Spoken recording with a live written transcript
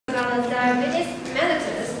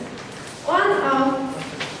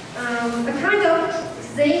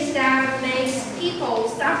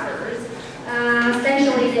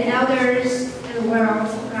especially the elders in the world,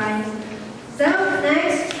 right? So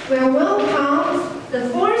next, we'll welcome the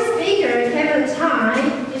fourth speaker, Kevin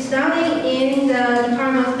Tsai. He's studying in the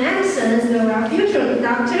Department of Medicine, so our future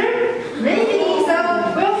doctor, maybe. So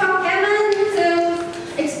welcome Kevin to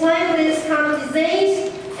explain this kind of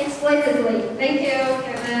disease explicitly. Thank you,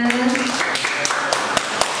 Kevin.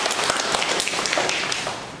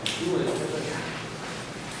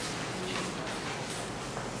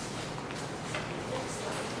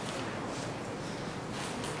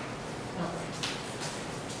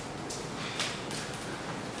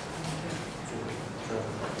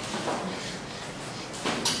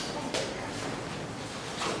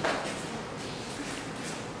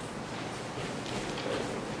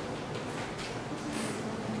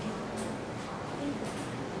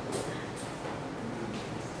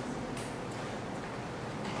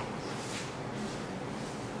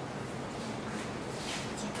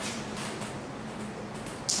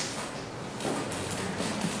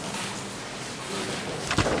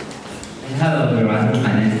 Hello everyone,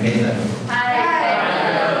 my name is Peter. Hi.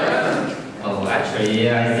 Oh, actually,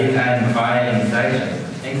 I think I'm quite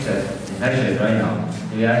excited right now.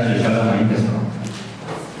 Maybe I should show my intro.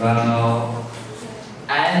 Well,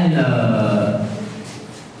 I'm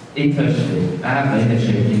internship. I have an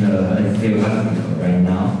internship in the NCU hospital right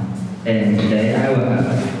now. And today I will have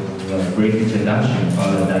a brief introduction for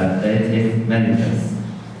the diabetes managers.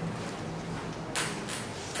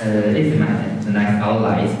 This is my next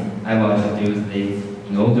outline. I will introduce this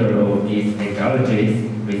in order of its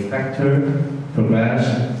etiologies, risk factor,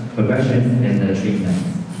 progressions, and the treatments.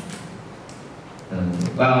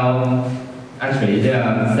 Well, actually, there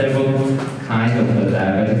are several kinds of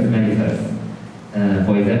diabetes mellitus.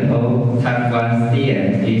 For example, type 1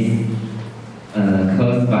 CN is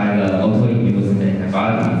caused by the autoimmune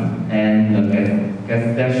antibody, and the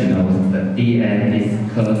gestational DN is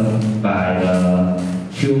caused by the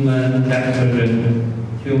human placenta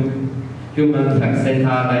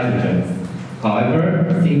nitrogens. However,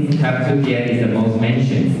 since type 2 DN is the most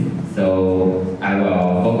mentioned, so I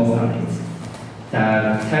will focus on it. The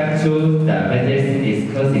type 2 diabetes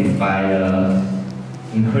is caused by the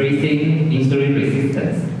increasing insulin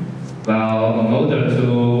resistance. Well, in order to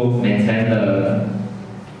maintain the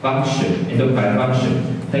function, endocrine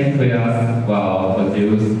function, pancreas will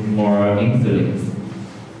produce more insulin.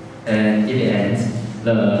 And in the end,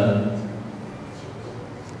 the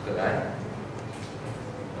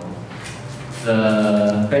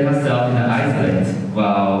beta cell in the isolate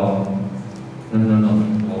will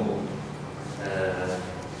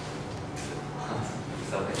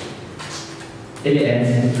in the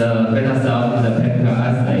end, the beta cell in the pancreas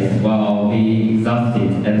isolate will be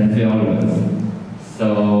exhausted and failure. So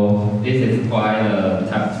this is why the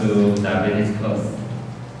type 2 diabetes cause.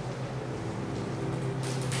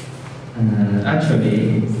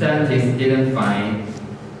 Actually, scientists didn't find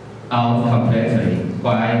out completely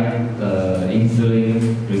why the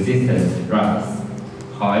insulin resistance rise.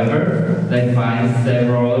 However, they find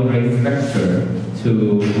several risk factors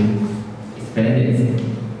to explain it.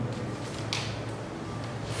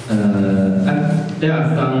 There are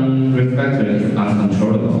some risk factors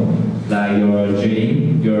uncontrollable, like your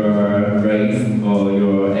gene, your race, or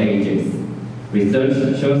your ages.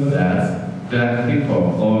 Research shows that Black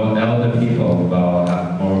people or elder people will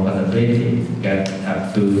have more possibility to get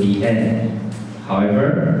type 2 DN.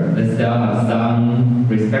 However, they still have some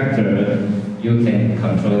risk factors you can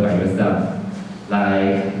control by yourself,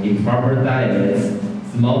 like improper diet,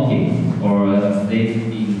 smoking, or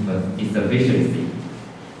sleep insufficiency.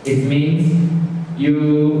 It means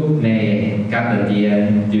you may get the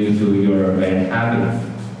DN due to your bad habits.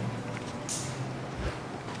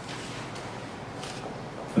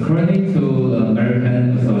 According to the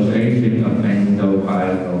American Association of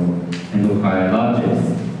Endocrinologists,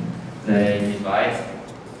 they divide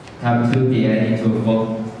type 2 DN into four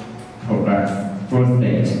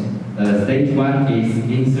stages. Stage 1 is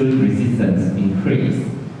insulin resistance increase,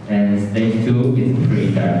 and stage 2 is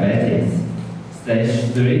pre-diabetes. Stage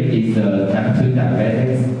 3 is the type 2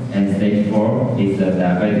 diabetes, and stage 4 is the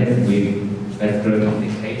diabetes with vascular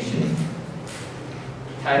complications.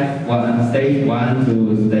 Stage 1 to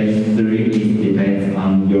stage 3 depends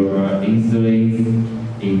on your insulin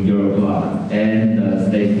in your blood, and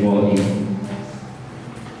stage 4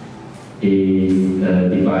 is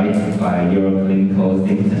divided by your clinical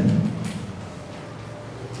symptoms.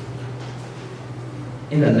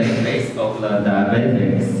 In the late phase of the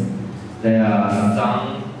diabetes, there are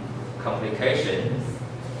some complications,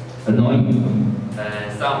 annoying,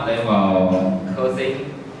 and some of them will causing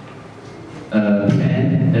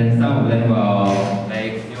pain, and some of them will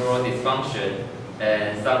make neural dysfunction. function,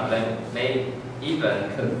 and some of them may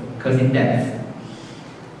even causing death.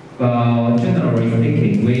 Well, generally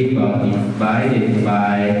speaking, we are inspired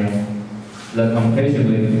by the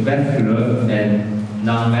complication with vascular and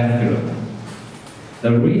non-vascular.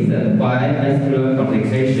 The reason why vascular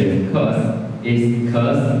complication is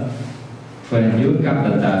because when you got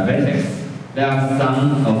the diabetics, there are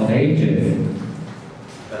some of ages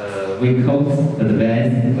we cause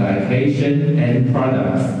advanced glycation and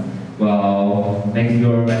products will make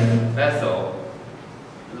your vessel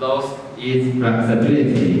lose its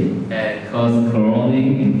flexibility and cause chronic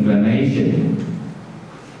inflammation.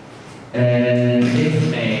 And this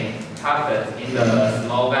may happen in the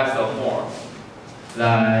small vessel form.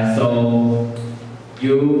 So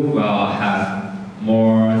you will have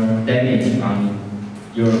more damage on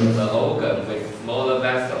the organ with smaller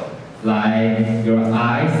vessels, like your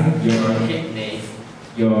eyes, your kidneys,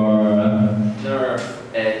 your nerves,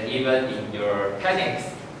 and even in your kidneys.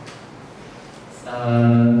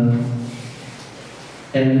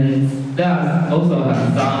 And there also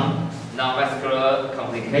have some non-vascular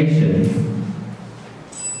complications.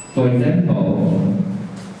 For example,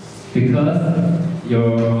 because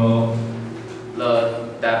the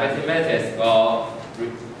diabetic mellitus will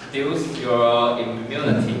reduce your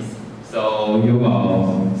immunity, so you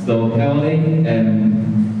will slow healing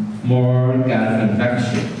and more gas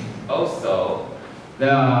infection. Also,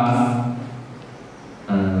 there are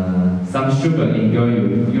some sugar in your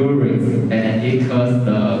urine, and it causes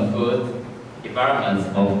the good environment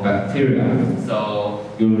of bacteria. So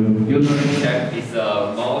urinary tract is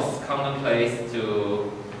the most common place to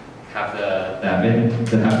have the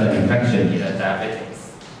infection in the diabetics.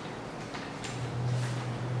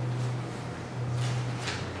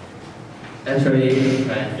 Actually,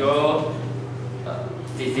 when your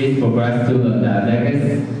disease progresses to the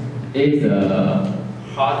diabetes, it's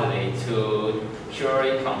hardly to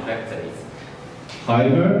cure complexities.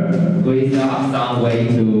 However, we still have some way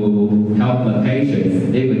to help the patients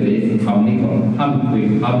live with this harmony.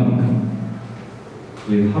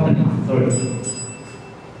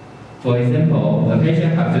 For example, the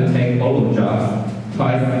patient has to take oral drugs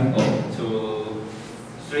twice to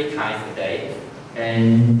 3 times a day,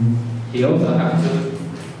 and he also has to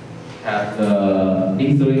have the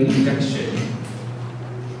insulin injection.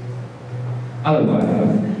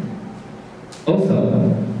 Otherwise, also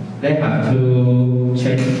they have to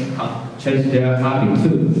change their habit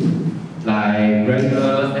too, like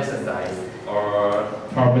regular exercise or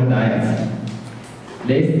proper diet.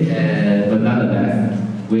 This but nonetheless,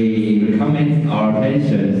 we recommend our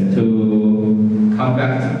patients to come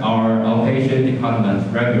back to our outpatient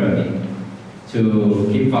department regularly to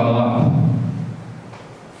keep follow-up.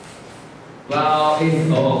 Well,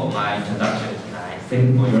 it's all of my introduction tonight. Thank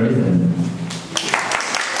you for your listening.